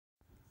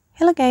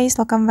Hello guys,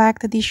 welcome back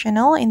to this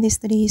channel. In this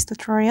today's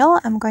tutorial,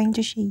 I'm going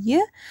to show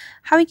you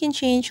how you can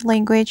change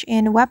language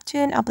in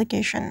Webtoon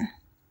application.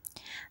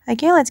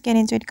 Okay, let's get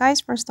into it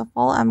guys. First of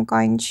all, I'm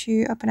going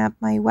to open up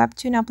my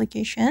Webtoon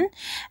application.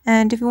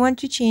 And if we want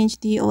to change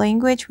the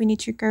language, we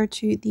need to go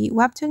to the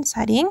Webtoon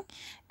setting.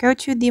 Go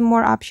to the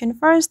more option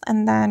first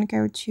and then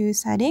go to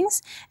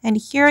settings. And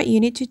here you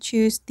need to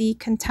choose the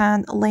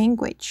content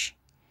language.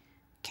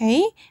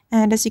 Okay,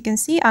 and as you can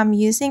see, I'm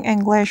using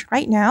English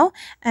right now.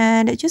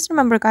 And just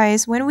remember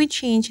guys, when we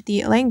change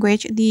the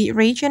language, the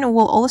region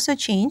will also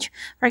change.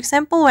 For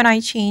example, when I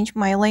change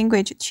my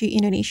language to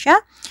Indonesia,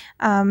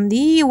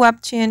 the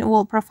Webtoon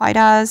will provide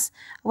us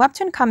a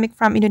Webtoon comic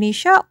from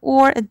Indonesia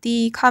or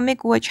the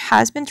comic which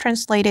has been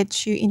translated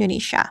to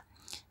Indonesia.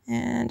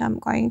 And I'm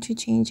going to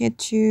change it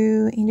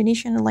to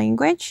Indonesian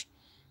language.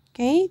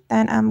 Okay,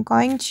 then I'm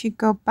going to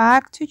go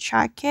back to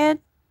check it.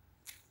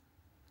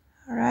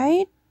 All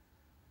right.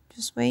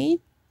 Just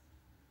wait.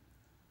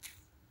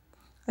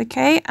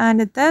 Okay,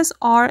 and these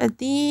are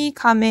the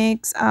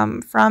comics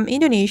from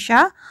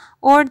Indonesia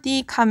or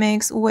the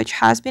comics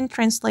which has been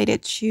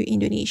translated to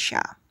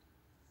Indonesia.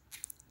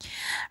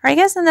 Alright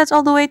guys, and that's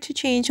all the way to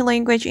change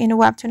language in a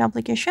Webtoon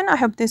application. I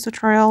hope this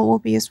tutorial will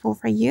be useful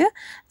for you.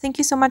 Thank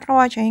you so much for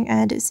watching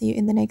and see you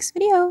in the next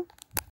video.